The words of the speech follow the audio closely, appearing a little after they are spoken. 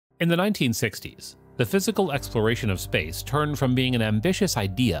In the 1960s, the physical exploration of space turned from being an ambitious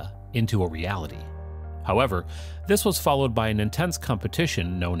idea into a reality. However, this was followed by an intense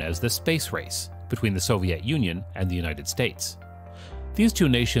competition known as the space race between the Soviet Union and the United States. These two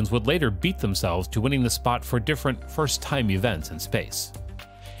nations would later beat themselves to winning the spot for different first-time events in space.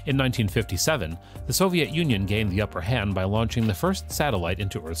 In 1957, the Soviet Union gained the upper hand by launching the first satellite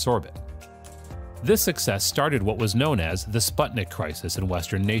into Earth's orbit. This success started what was known as the Sputnik crisis in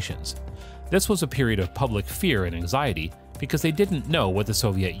Western nations. This was a period of public fear and anxiety because they didn't know what the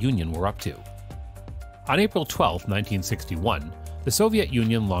Soviet Union were up to. On April 12, 1961, the Soviet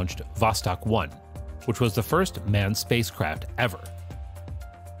Union launched Vostok 1, which was the first manned spacecraft ever.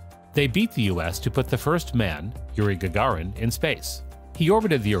 They beat the US to put the first man, Yuri Gagarin, in space. He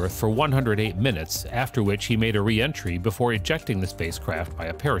orbited the Earth for 108 minutes, after which he made a re-entry before ejecting the spacecraft by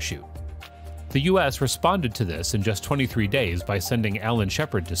a parachute. The US responded to this in just 23 days by sending Alan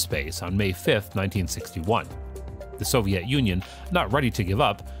Shepard to space on May 5, 1961. The Soviet Union, not ready to give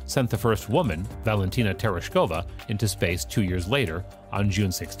up, sent the first woman, Valentina Tereshkova, into space 2 years later, on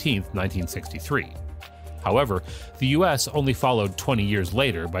June 16, 1963. However, the US only followed 20 years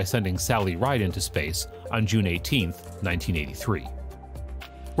later by sending Sally Ride into space on June 18, 1983.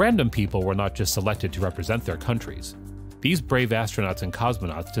 Random people were not just selected to represent their countries. These brave astronauts and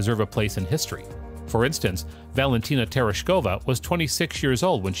cosmonauts deserve a place in history. For instance, Valentina Tereshkova was 26 years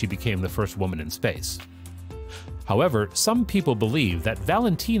old when she became the first woman in space. However, some people believe that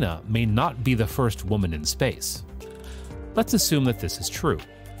Valentina may not be the first woman in space. Let's assume that this is true.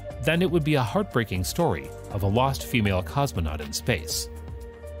 Then it would be a heartbreaking story of a lost female cosmonaut in space.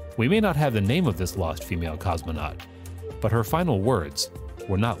 We may not have the name of this lost female cosmonaut, but her final words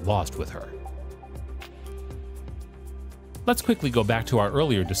were not lost with her. Let's quickly go back to our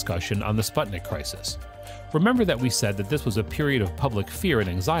earlier discussion on the Sputnik crisis. Remember that we said that this was a period of public fear and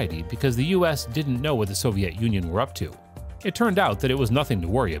anxiety because the US didn't know what the Soviet Union were up to. It turned out that it was nothing to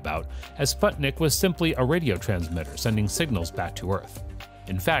worry about, as Sputnik was simply a radio transmitter sending signals back to Earth.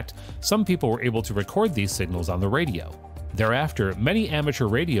 In fact, some people were able to record these signals on the radio. Thereafter, many amateur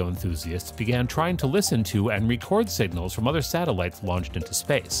radio enthusiasts began trying to listen to and record signals from other satellites launched into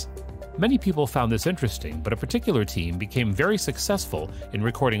space. Many people found this interesting, but a particular team became very successful in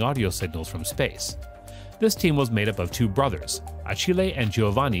recording audio signals from space. This team was made up of two brothers, Achille and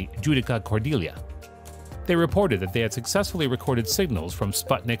Giovanni Giudica Cordiglia. They reported that they had successfully recorded signals from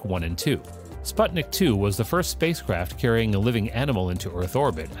Sputnik 1 and 2. Sputnik 2 was the first spacecraft carrying a living animal into Earth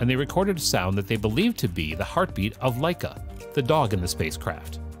orbit, and they recorded a sound that they believed to be the heartbeat of Laika, the dog in the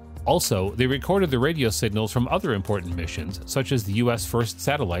spacecraft. Also, they recorded the radio signals from other important missions, such as the US first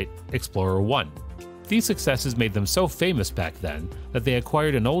satellite, Explorer 1. These successes made them so famous back then that they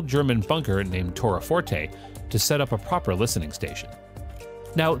acquired an old German bunker named Torre Forte to set up a proper listening station.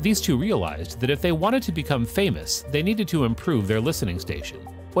 Now, these two realized that if they wanted to become famous, they needed to improve their listening station.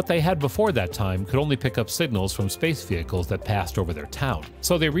 What they had before that time could only pick up signals from space vehicles that passed over their town,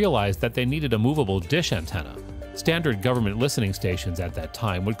 so they realized that they needed a movable dish antenna. Standard government listening stations at that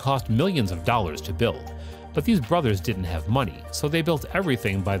time would cost millions of dollars to build, but these brothers didn't have money, so they built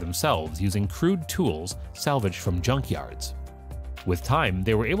everything by themselves using crude tools salvaged from junkyards. With time,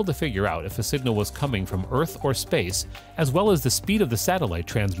 they were able to figure out if a signal was coming from Earth or space, as well as the speed of the satellite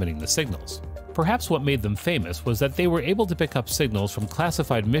transmitting the signals. Perhaps what made them famous was that they were able to pick up signals from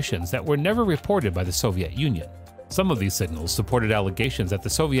classified missions that were never reported by the Soviet Union. Some of these signals supported allegations that the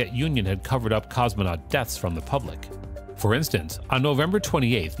Soviet Union had covered up cosmonaut deaths from the public. For instance, on November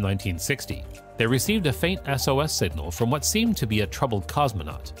 28, 1960, they received a faint SOS signal from what seemed to be a troubled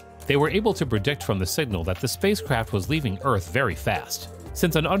cosmonaut. They were able to predict from the signal that the spacecraft was leaving Earth very fast.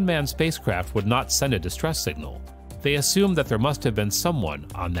 Since an unmanned spacecraft would not send a distress signal, they assumed that there must have been someone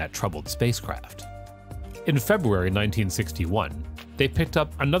on that troubled spacecraft. In February 1961, they picked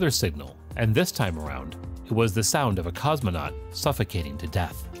up another signal, and this time around, it was the sound of a cosmonaut suffocating to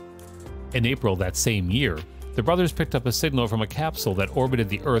death. In April that same year, the brothers picked up a signal from a capsule that orbited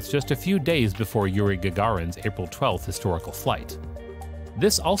the Earth just a few days before Yuri Gagarin's April 12th historical flight.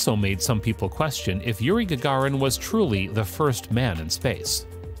 This also made some people question if Yuri Gagarin was truly the first man in space.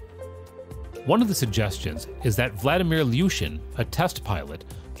 One of the suggestions is that Vladimir Ilyushin, a test pilot,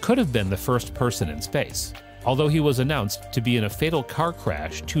 could have been the first person in space, although he was announced to be in a fatal car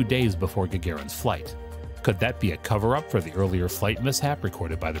crash 2 days before Gagarin's flight. Could that be a cover-up for the earlier flight mishap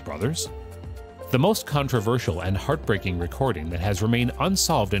recorded by the brothers? The most controversial and heartbreaking recording that has remained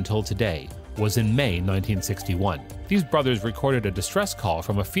unsolved until today was in May 1961. These brothers recorded a distress call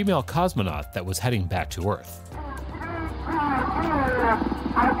from a female cosmonaut that was heading back to Earth.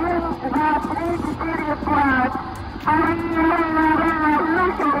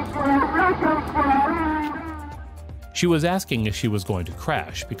 She was asking if she was going to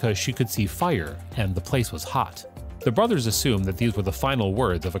crash because she could see fire and the place was hot. The brothers assumed that these were the final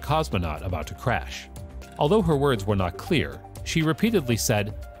words of a cosmonaut about to crash. Although her words were not clear, she repeatedly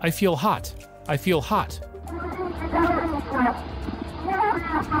said, "I feel hot. I feel hot."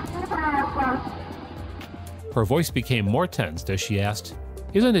 Her voice became more tensed as she asked,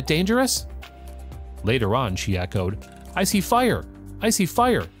 "Isn't it dangerous?" Later on, she echoed, "I see fire! I see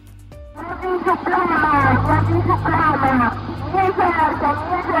fire!"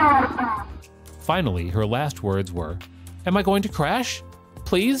 Finally, her last words were, "Am I going to crash?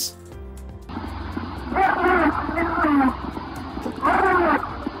 Please?"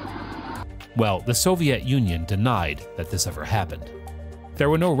 Well, the Soviet Union denied that this ever happened. There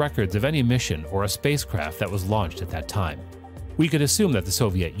were no records of any mission or a spacecraft that was launched at that time. We could assume that the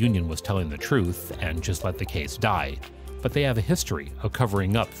Soviet Union was telling the truth and just let the case die, but they have a history of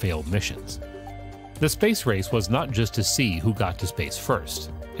covering up failed missions. The space race was not just to see who got to space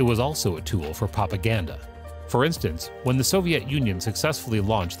first, it was also a tool for propaganda. For instance, when the Soviet Union successfully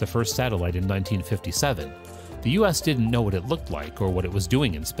launched the first satellite in 1957, the US didn't know what it looked like or what it was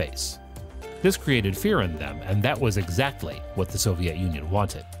doing in space. This created fear in them, and that was exactly what the Soviet Union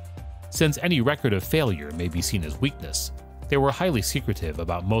wanted. Since any record of failure may be seen as weakness, they were highly secretive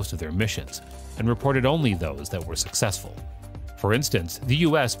about most of their missions and reported only those that were successful. For instance, the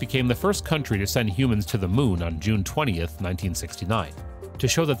US became the first country to send humans to the moon on June 20th, 1969. To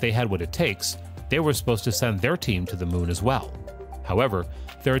show that they had what it takes, they were supposed to send their team to the moon as well. However,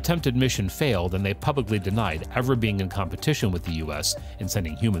 their attempted mission failed and they publicly denied ever being in competition with the US in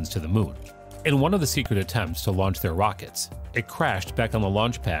sending humans to the moon. In one of the secret attempts to launch their rockets, it crashed back on the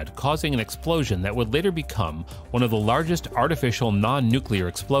launch pad, causing an explosion that would later become one of the largest artificial non-nuclear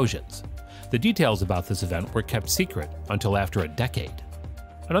explosions. The details about this event were kept secret until after a decade.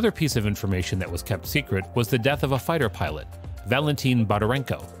 Another piece of information that was kept secret was the death of a fighter pilot, Valentin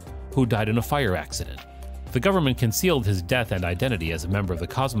Bondarenko, who died in a fire accident. The government concealed his death and identity as a member of the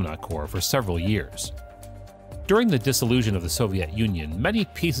Cosmonaut Corps for several years. During the dissolution of the Soviet Union, many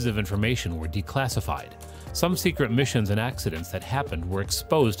pieces of information were declassified. Some secret missions and accidents that happened were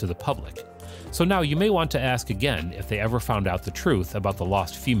exposed to the public. So now you may want to ask again if they ever found out the truth about the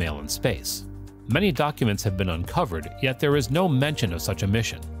lost female in space. Many documents have been uncovered, yet there is no mention of such a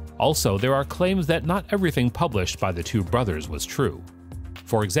mission. Also, there are claims that not everything published by the two brothers was true.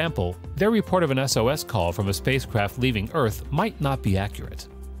 For example, their report of an SOS call from a spacecraft leaving Earth might not be accurate.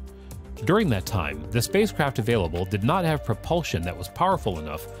 During that time, the spacecraft available did not have propulsion that was powerful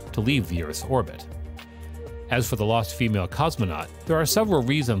enough to leave the Earth's orbit. As for the lost female cosmonaut, there are several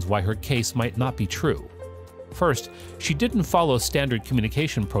reasons why her case might not be true. First, she didn't follow standard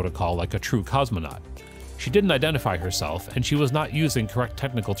communication protocol like a true cosmonaut. She didn't identify herself, and she was not using correct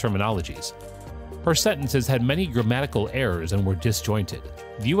technical terminologies. Her sentences had many grammatical errors and were disjointed.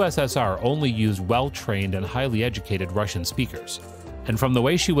 The USSR only used well-trained and highly educated Russian speakers. And from the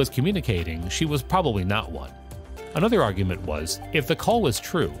way she was communicating, she was probably not one. Another argument was, if the call was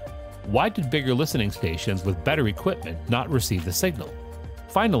true, why did bigger listening stations with better equipment not receive the signal?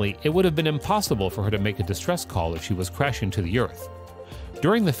 Finally, it would have been impossible for her to make a distress call if she was crashing to the Earth.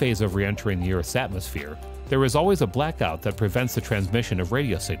 During the phase of re-entering the Earth's atmosphere, there is always a blackout that prevents the transmission of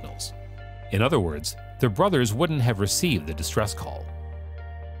radio signals. In other words, the brothers wouldn't have received the distress call.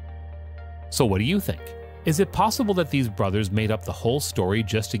 So what do you think? Is it possible that these brothers made up the whole story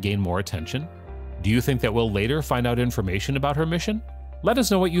just to gain more attention? Do you think that we'll later find out information about her mission? Let us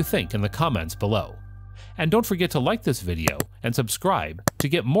know what you think in the comments below. And don't forget to like this video and subscribe to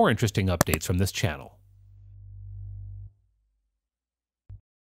get more interesting updates from this channel.